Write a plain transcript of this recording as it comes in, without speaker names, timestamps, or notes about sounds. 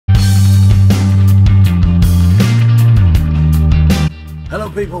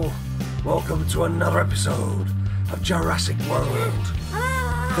people, welcome to another episode of Jurassic World,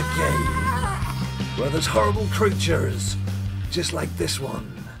 the game, where there's horrible creatures, just like this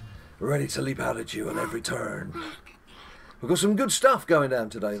one, ready to leap out at you on every turn. We've got some good stuff going down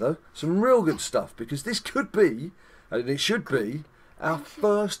today though, some real good stuff, because this could be, and it should be, our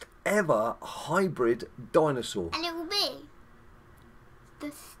first ever hybrid dinosaur. And it will be the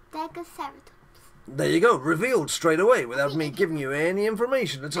Stegoceratops. There you go, revealed straight away without me giving you any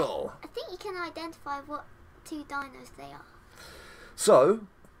information at all. I think you can identify what two dinos they are. So,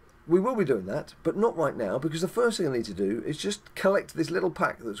 we will be doing that, but not right now, because the first thing I need to do is just collect this little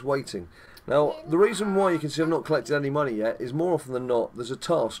pack that's waiting. Now, the reason why you can see I've not collected any money yet is more often than not, there's a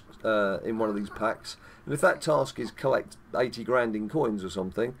task in one of these packs, and if that task is collect 80 grand in coins or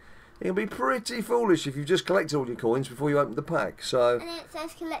something, it can be pretty foolish if you've just collected all your coins before you open the pack. So, and then it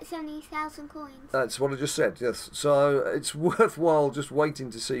says collect 70,000 coins. That's what I just said, yes. So it's worthwhile just waiting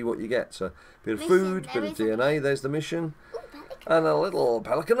to see what you get. So, bit of food, bit of DNA, there's the mission. Ooh, and a little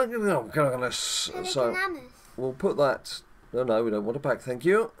pelican. So we'll put that. No, we don't want a pack, thank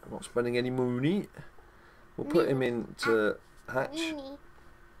you. I'm not spending any money. We'll put him into hatch.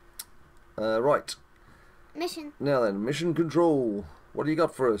 Right. Mission. Now then, mission control. What do you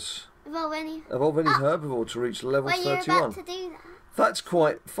got for us? Evolve any herbivore to reach level 31. You're about to do that. That's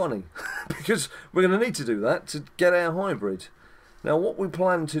quite funny, because we're going to need to do that to get our hybrid. Now, what we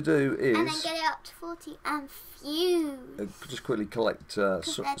plan to do is... And then get it up to 40 and fuse. Just quickly collect some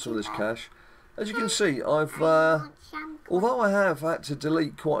of this cash. As you can see, I've... although I have had to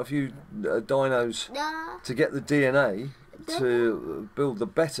delete quite a few dinos to get the DNA to build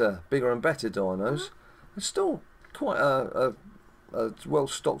the bigger and better dinos, it's still quite a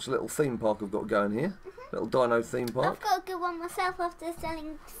well-stocked little theme park I've got going here. Little dino theme park. I've got a good one myself after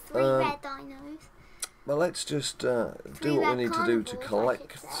selling 3 rare dinos. Well, let's just do what we need to do to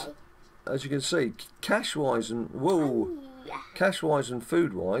collect. As you can see, cash-wise and cash-wise and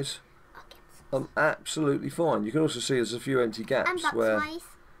food-wise, I'm absolutely fine. You can also see there's a few empty gaps where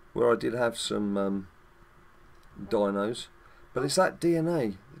I did have some dinos, but it's that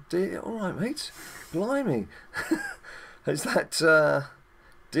DNA. All right, mate. Blimey. It's that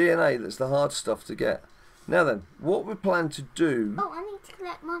DNA that's the hard stuff to get. Now then, what we plan to do... Oh, I need to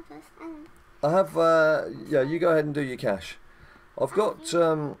collect mine first. I have, yeah, you go ahead and do your cash. I've got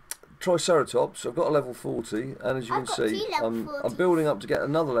Triceratops, I've got a level 40, and as you can see, I'm building up to get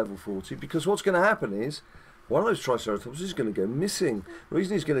another level 40, because what's going to happen is, one of those Triceratops is going to go missing. The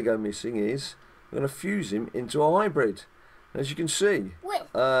reason he's going to go missing is, we're going to fuse him into a hybrid. As you can see,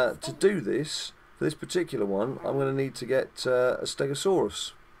 to do this, for this particular one, I'm going to need to get a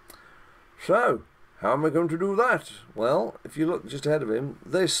Stegosaurus. So, how am I going to do that? Well, if you look just ahead of him,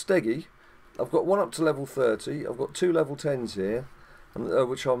 there's Steggy. I've got one up to level 30. I've got 2 level 10s here,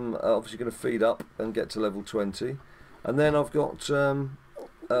 which I'm obviously going to feed up and get to level 20. And then I've got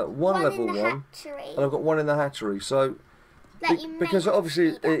one level 1, and I've got 1 in the hatchery. So, because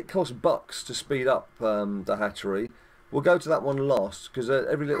obviously it costs bucks to speed up the hatchery, we'll go to that one last, because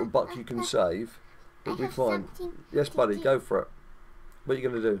every little buck you can save will be fine. Yes, buddy, go for it. What are you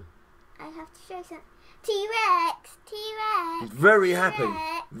going to do? I have to show something. T-Rex! T-Rex! Very happy.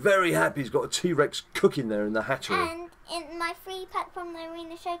 Very happy he's got a T-Rex cooking there in the hatchery. And in my free pack from the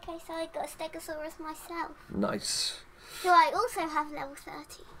Arena Showcase, I got a Stegosaurus myself. Nice. So I also have level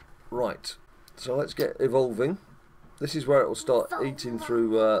 30. Right. So let's get evolving. This is where it will start eating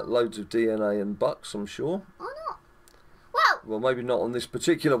through loads of DNA and bucks, I'm sure. Or not. Well, maybe not on this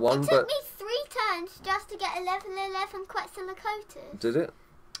particular one, it took me 3 turns just to get a level 11 Quetzalcoatlus. Did it?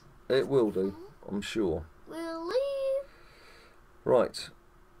 It will do, I'm sure. We'll leave. Right.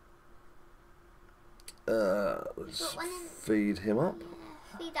 Let's feed him up.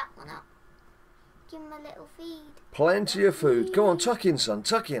 Yeah, feed that one up. Give him a little feed. Plenty of food. Come on, tuck in, son,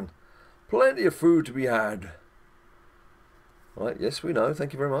 tuck in. Plenty of food to be had. Right, yes, we know.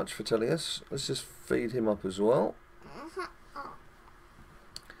 Thank you very much for telling us. Let's just feed him up as well.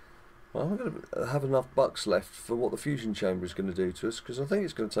 Well, I'm going to have enough bucks left for what the fusion chamber is going to do to us, because I think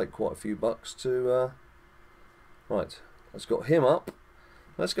it's going to take quite a few bucks to... Right, let's got him up.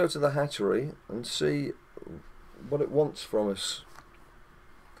 Let's go to the hatchery and see what it wants from us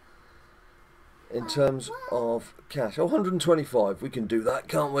in terms of cash. Oh, 125, we can do that,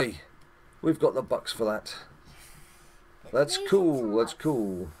 can't we? We've got the bucks for that. That's cool, that's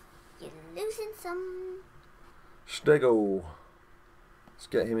cool. You're losing some... Stego. Let's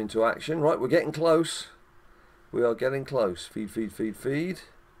get him into action. Right, we're getting close. We are getting close. Feed, feed, feed, feed.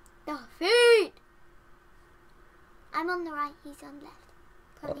 The feed! I'm on the right, he's on the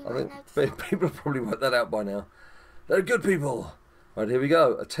left. I think people have probably worked that out by now. They're good people. Right, here we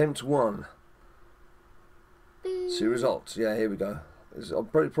go. Attempt 1. See results. Yeah, here we go. I'll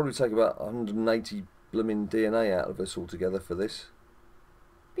probably take about 180 blooming DNA out of us altogether for this.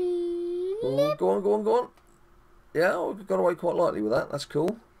 Oh, go on, go on, go on. Yeah, we've got away quite lightly with that. That's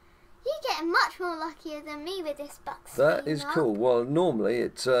cool. You're getting much more luckier than me with this buck. That is cool. Well, normally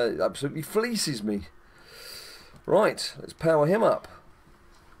it absolutely fleeces me. Right, let's power him up.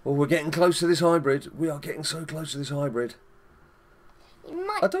 Well, we're getting close to this hybrid. We are getting so close to this hybrid.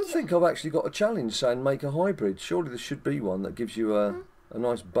 I don't think I've actually got a challenge saying make a hybrid. Surely there should be one that gives you a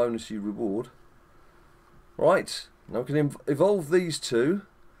nice bonusy reward. Right, now we can evolve these two.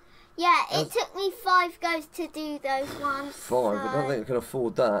 Yeah, it took me 5 goes to do those ones. 5? So... I don't think I can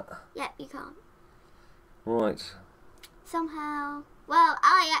afford that. Yep, you can't. Right. Somehow... Well,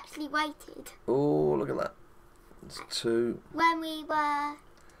 I actually waited. Oh, look at that. It's 2. When we were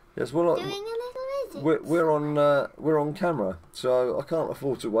yes, well, doing a little visit. we're on camera, so I can't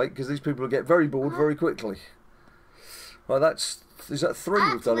afford to wait because these people will get very bored very quickly. Right, is that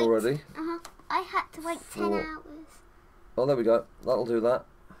 3 we've done already? I had to wait 10 hours. Oh, there we go. That'll do that.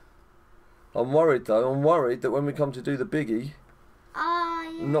 I'm worried though. I'm worried that when we come to do the biggie,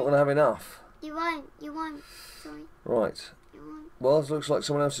 yeah. we're not going to have enough. You won't. You won't. Sorry. Right. You won't. Well, it looks like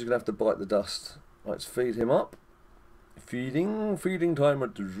someone else is going to have to bite the dust. Let's feed him up. Feeding time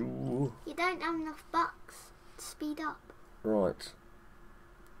at the zoo. You don't have enough bucks to speed up. Right.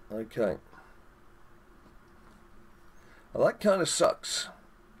 Okay. Well, that kind of sucks.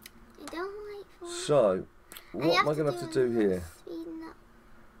 You don't wait for it. So, what am I going to have to do here?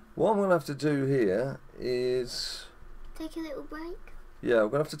 What I'm going to have to do here is... Take a little break. Yeah, we're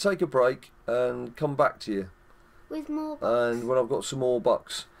going to have to take a break and come back to you. With more bucks. And when I've got some more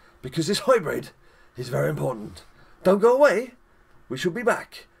bucks. Because this hybrid is very important. Don't go away. We should be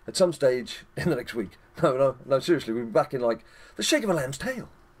back at some stage in the next week. No, seriously, we'll be back in like the shake of a lamb's tail.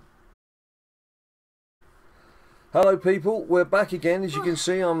 Hello people, we're back again. As you can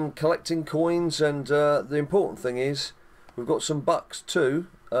see, I'm collecting coins, and the important thing is we've got some bucks too,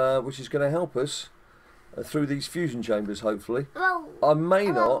 which is going to help us through these fusion chambers, hopefully. I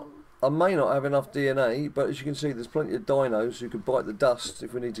may not have enough DNA, but as you can see, there's plenty of dinos who could bite the dust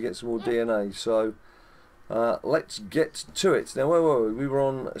if we need to get some more DNA. So let's get to it. Now, where were we? We were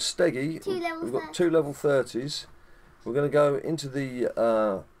on Steggy. We've got 2 level 30s. We're going to go into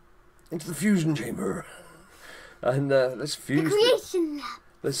the fusion chamber. And let's fuse.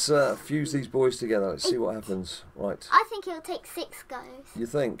 Let's fuse these boys together. Let's see what happens. Right. I think it'll take 6 goes. You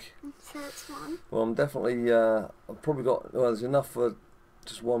think? So it's 1. Well, I'm definitely. I've probably got. Well, there's enough for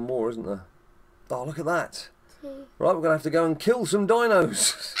just 1 more, isn't there? Oh, look at that. 2. Right, we're gonna have to go and kill some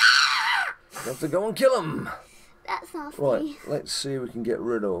dinos. We have to go and kill them. That's nasty. Right. Let's see if we can get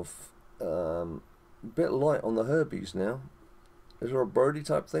rid of. A bit light on the herbies now. Is there a birdie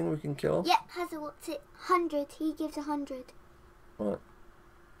type thing we can kill off? Yep, Hazard, what's it? 100. He gives 100. Right.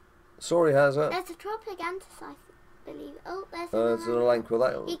 Sorry, Hazard. There's a Tropigantus, I believe. Oh, there's an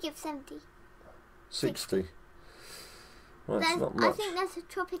Elanqua. He gives 70. 60. Right, it's not much. I think there's a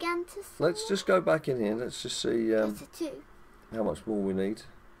Tropigantus. Let's just go back in here. Let's just see there's a 2. how much more we need.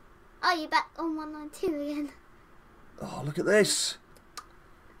 Oh, you're back on 192 again. Oh, look at this.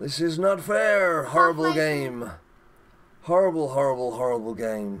 This is not fair. Horrible game. Horrible, horrible, horrible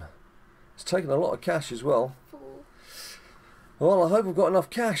game. It's taken a lot of cash as well. 4. Well, I hope we've got enough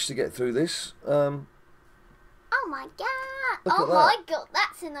cash to get through this. Oh my god! Oh my god,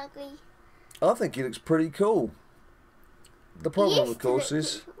 that's an ugly. I think he looks pretty cool. The problem, of course,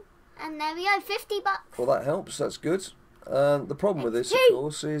 is... Cool. And there we go, 50 bucks. Well, that helps. That's good. The problem with this, of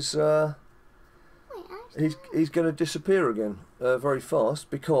course, is he's going to disappear again very fast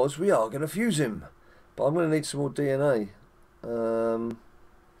because we are going to fuse him. But I'm going to need some more DNA.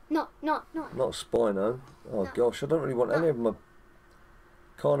 Not Spino. Oh gosh, I don't really want any of my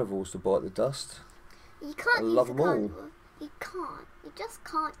carnivores to bite the dust. You can't I use love a them all. carnivore. You can't. You just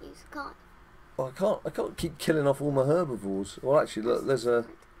can't use a carnivore. Well, I can't keep killing off all my herbivores. Well, actually, look, there's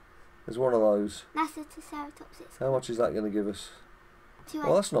one of those. That's a Triceratops. How much is that going to give us? 2.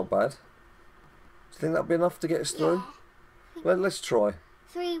 Well, that's not bad. Do you think that'd be enough to get us through? Well, let's try.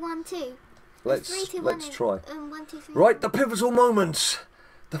 3, 1, 2. Let's try. 1, 2, 3. Right, the pivotal moment.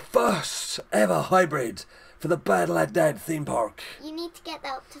 The first ever hybrid for the BadLadDad theme park. You need to get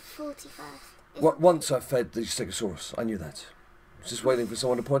that up to 40 first. Once I fed the Stegosaurus, I knew that. I was just waiting for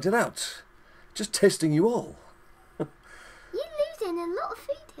someone to point it out. Just testing you all. You're losing a lot of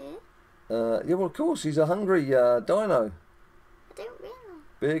food here. Yeah, well, of course, he's a hungry dino. I don't realise.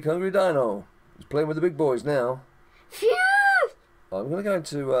 Big hungry dino. He's playing with the big boys now. Phew! I'm going to go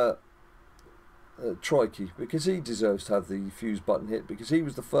into Trikey, because he deserves to have the fuse button hit, because he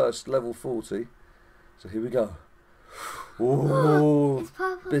was the first level 40. So here we go. Oh, it's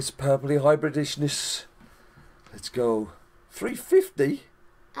purple. This purpley hybridishness. Let's go. 350?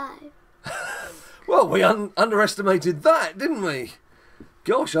 Oh. Well, we underestimated that, didn't we?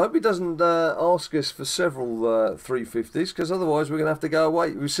 Gosh, I hope he doesn't ask us for several 350s, because otherwise we're going to have to go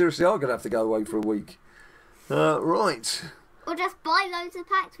away. We seriously are going to have to go away for a week. Right. Or just buy loads of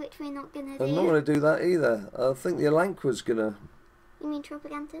packs, which we're not going to do. I'm not going to do that either. I think the Elanqua's going to... You mean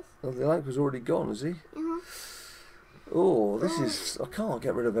Tropicanthus? Oh, the Elanqua's already gone, is he? Uh-huh. Oh, this is... I can't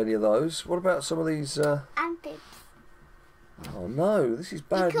get rid of any of those. What about some of these... Amphibs. Oh no, this is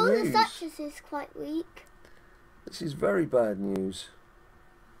bad news. Stegosaurus is quite weak. This is very bad news.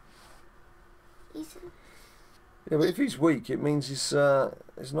 Yeah, but if he's weak, it means he's not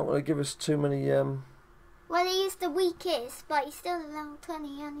going to give us too many... Well, he is the weakest, but he's still a level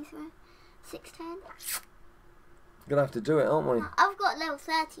 20 and he's around 610. Going to have to do it, aren't we? I've got level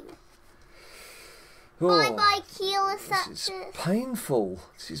 30. Oh, Bye-bye, Keelosaurus. This is painful.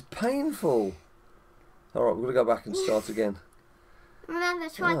 This is painful. Alright, we're going to go back and start again. Remember,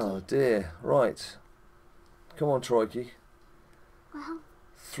 Trikey. Oh dear. Right. Come on, Trikey. Well,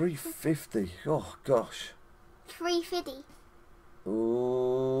 350. Oh, gosh. 350.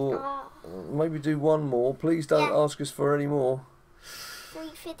 Ooh. Oh. Maybe do one more. Please don't ask us for any more.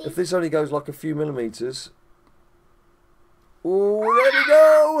 350. If this only goes like a few millimetres. Oh, there we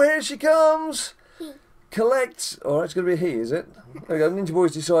go. Here she comes. He. Collect. Alright, it's going to be a he, is it? There we go. Ninja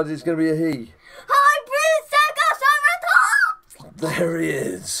Boy's decided it's going to be a he. Hybrid Stegoceratops! There he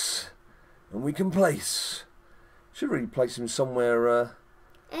is. And we can place. Should really place him somewhere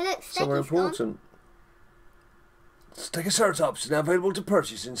somewhere important. Stegoceratops is now available to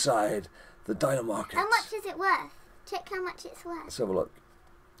purchase inside the Dino Market. How much is it worth? Check how much it's worth. Let's have a look.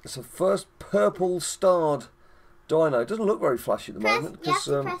 It's a first purple starred dino. It doesn't look very flashy at the moment. You have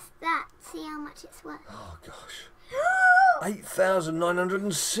to press that, see how much it's worth. Oh gosh.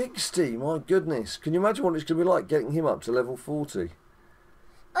 8,960, my goodness. Can you imagine what it's going to be like getting him up to level 40?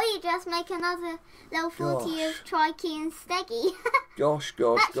 Or you just make another level 40 of Trikey and Steggy. Gosh.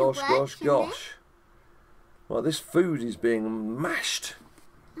 Right, this food is being mashed.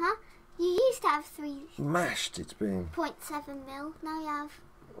 Huh? You used to have 3... Mashed, it's being. 0.7 mil. Now you have...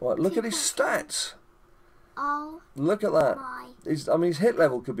 Right, look at his stats. Oh. Look at that. His hit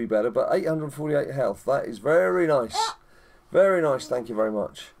level could be better, but 848 health. That is very nice. Very nice, thank you very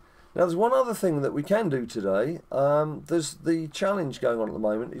much. Now, there's one other thing that we can do today. There's the challenge going on at the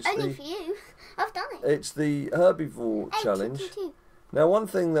moment. It's Only for you. I've done it. It's the herbivore challenge. Now, one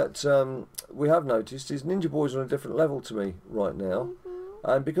thing that we have noticed is Ninja Boy's on a different level to me right now.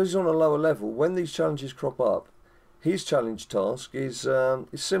 And because he's on a lower level, when these challenges crop up, his challenge task is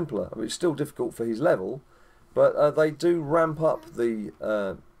simpler. I mean, it's still difficult for his level, but they do ramp up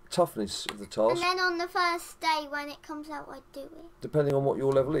the toughness of the task. And then on the first day when it comes out, I do it. Depending on what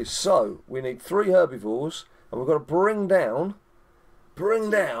your level is. So, we need 3 herbivores, and we've got to bring down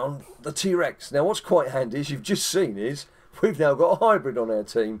the T-Rex. Now, what's quite handy, as you've just seen, is we've now got a hybrid on our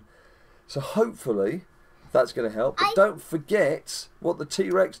team. So hopefully that's going to help. But don't forget what the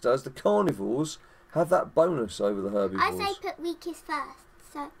T-Rex does. The carnivores have that bonus over the herbivores. I say put weakest first.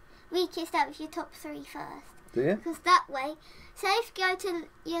 So weakest out of your top 3 first. Do you? Because that way, say if you go to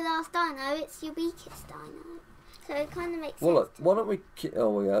your last dino, it's your weakest dino. So it kind of makes sense. Well, look, why don't we...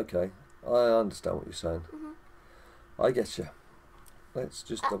 Oh, yeah, okay. I understand what you're saying. I get you. Let's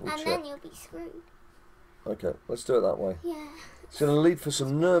just double check. And then you'll be screwed. Okay, let's do it that way. Yeah. It's going to lead for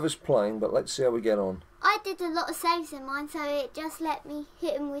some nervous playing, but let's see how we get on. I did a lot of saves in mine, so it just let me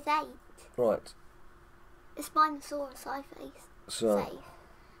hit him with 8. Right. The Spinosaurus I faced. So, save.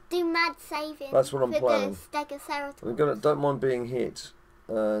 Do mad saving. That's what I'm planning. The Stegoceratops. Don't mind being hit,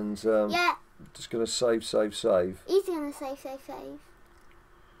 and just going to save. He's going to save.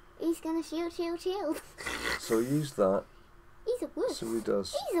 He's going to shield. So we use that. He's a wuss. So he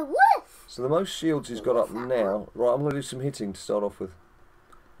does. He's a wuss. So the most shields he's got up now. Right, I'm going to do some hitting to start off with.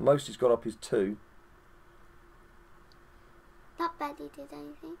 The most he's got up is 2. That barely did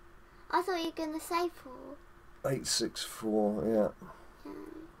anything. I thought you were going to save 4. 864, yeah.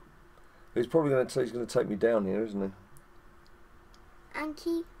 He's probably going to take me down here, isn't he? And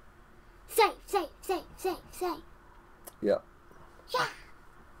keep... Save. Yeah. Yeah.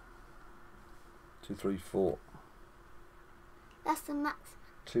 2, 3, 4. That's the max.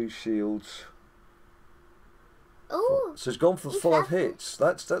 2 shields. Ooh. So he's gone for 5 hits.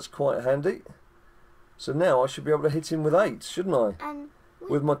 That's quite handy. So now I should be able to hit him with 8, shouldn't I? And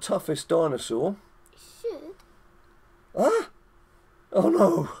with my toughest dinosaur. Should. Ah! Oh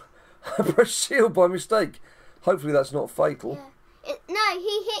no! I pressed shield by mistake. Hopefully that's not fatal. Yeah. No,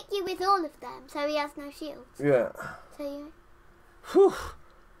 he hit you with all of them, so he has no shields. Yeah. So you... Whew.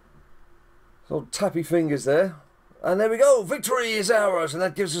 So tappy fingers there. And there we go. Victory is ours. And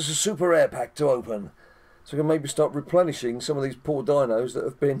that gives us a super air pack to open. So we can maybe start replenishing some of these poor dinos that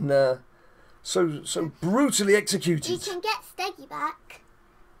have been so brutally executed. You can get Steggy back.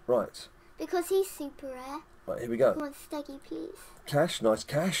 Right. Because he's super rare. Right, here we go. Come on, Steggy, please. Cash, nice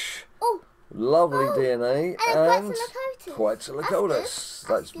cash. Oh. Lovely DNA. And Quetzalcoatlus.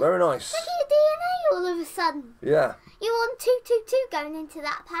 That's very nice. Look at your DNA all of a sudden. Yeah. You won 222 going into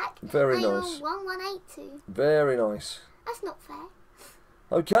that pack. Very and nice. You won 1182. Very nice. That's not fair.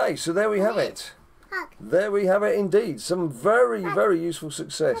 Okay, so there we have it. There we have it indeed. Some very, very useful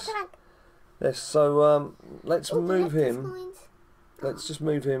success. Yes, so let's move him. Let's just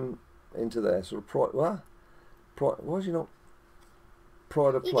move him into there. Sort of why is he not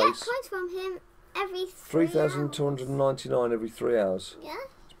pride of place? You get coins from him every 3,299 every 3 hours. Yeah.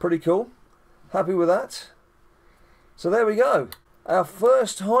 It's pretty cool. Happy with that. So there we go. Our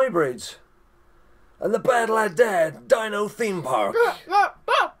first hybrids. And the BadLadDad Dino Theme Park.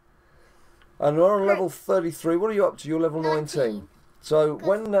 And we're on level 33. What are you up to? You're level 19. So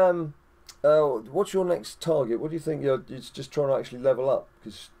when what's your next target? What do you think? You're just trying to actually level up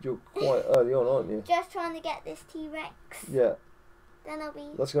because you're quite early on, aren't you? Just trying to get this T-Rex. Yeah. Then I'll be.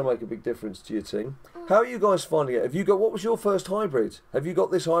 That's going to make a big difference to your team. How are you guys finding it? Have you got? What was your first hybrid? Have you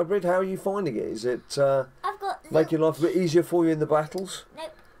got this hybrid? How are you finding it? Is it I've got making life a bit easier for you in the battles?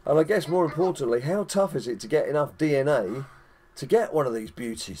 Nope. And I guess more importantly, how tough is it to get enough DNA to get one of these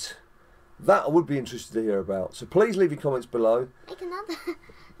beauties? That I would be interested to hear about. So please leave your comments below. Make another.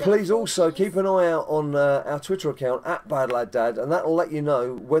 Please also keep an eye out on our Twitter account @BadLadDad, and that will let you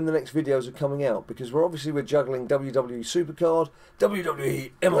know when the next videos are coming out, because we're juggling WWE Supercard,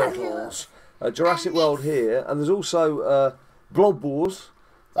 WWE Immortals, Jurassic World here, and there's also Blob Wars,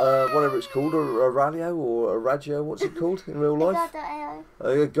 whatever it's called, or a Radio or a Radio, what's it called in real life?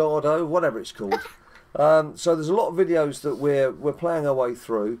 A Gardo, whatever it's called. So there's a lot of videos that we're playing our way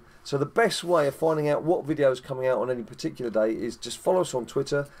through. So the best way of finding out what video is coming out on any particular day is just follow us on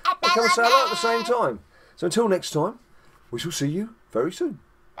Twitter and come and say hello at the same time. So until next time, we shall see you very soon.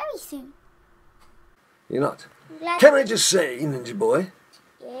 Very soon. You're not. Can I just say, Ninja Boy?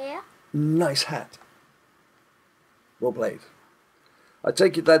 Yeah. Nice hat. Well played. I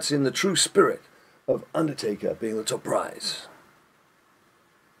take it that's in the true spirit of Undertaker being the top prize.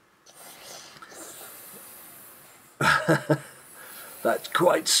 That's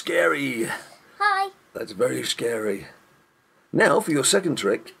quite scary. Hi. That's very scary. Now, for your second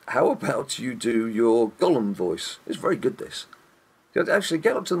trick, how about you do your Gollum voice? It's very good, this. Actually,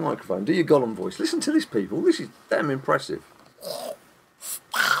 get up to the microphone, do your Gollum voice. Listen to this, people. This is damn impressive.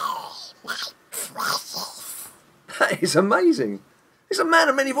 That is amazing. He's a man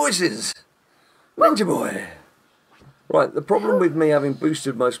of many voices. Ninja Boy. Right, the problem with me having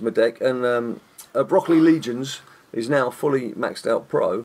boosted most of my deck, and Broccoli Legions is now fully maxed out pro,